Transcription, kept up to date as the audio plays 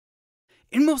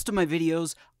In most of my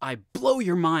videos, I blow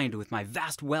your mind with my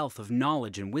vast wealth of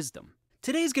knowledge and wisdom.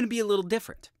 Today's gonna be a little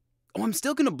different. Oh, I'm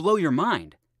still gonna blow your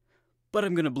mind, but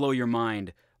I'm gonna blow your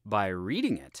mind by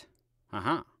reading it.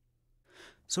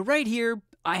 So right here,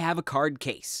 I have a card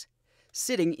case,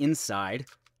 sitting inside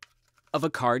of a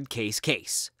card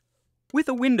case, with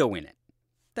a window in it.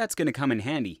 That's gonna come in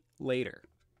handy later.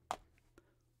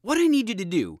 What I need you to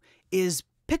do is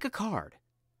pick a card.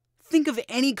 Think of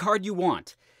any card you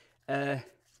want.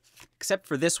 Except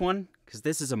for this one, because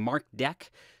this is a marked deck,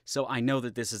 so I know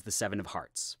that this is the 7 of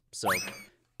Hearts. So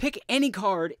pick any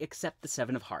card except the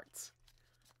 7 of Hearts.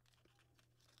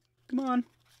 Come on,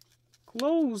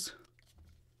 close.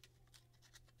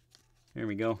 There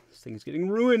we go. This thing's getting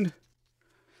ruined.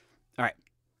 All right,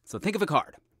 so think of a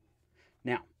card.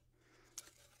 Now,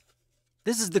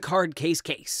 this is the card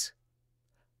case.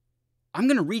 I'm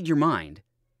going to read your mind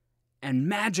and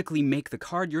magically make the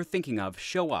card you're thinking of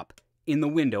show up in the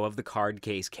window of the card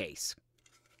case.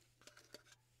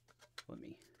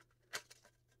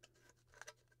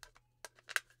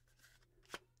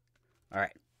 All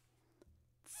right.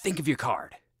 Think of your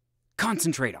card.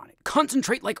 Concentrate on it.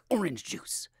 Concentrate like orange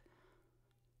juice.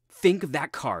 Think of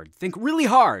that card. Think really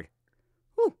hard.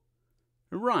 Whew.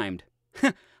 It rhymed.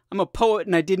 I'm a poet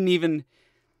and I didn't even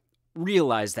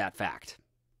realize that fact.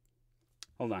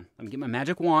 Hold on. Let me get my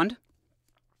magic wand.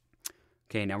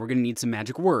 Okay, now we're going to need some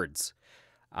magic words.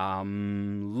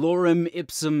 Lorem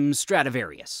ipsum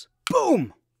Stradivarius.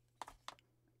 Boom!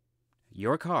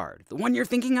 Your card, the one you're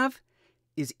thinking of,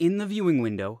 is in the viewing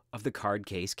window of the card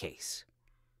case.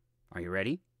 Are you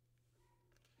ready?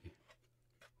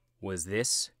 Was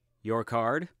this your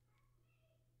card?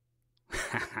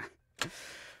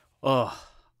 Oh,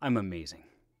 I'm amazing.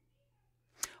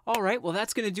 All right, well,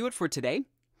 that's going to do it for today.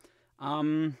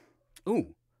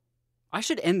 Ooh, I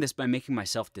should end this by making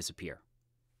myself disappear.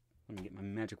 Let me get my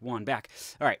magic wand back.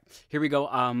 All right, here we go.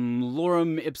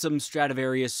 Lorem ipsum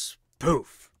Stradivarius.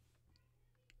 Poof.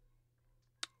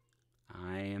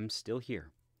 I am still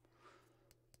here.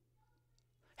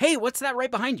 Hey, what's that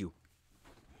right behind you?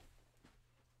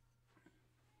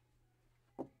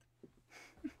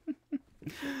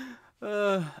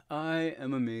 I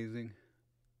am amazing.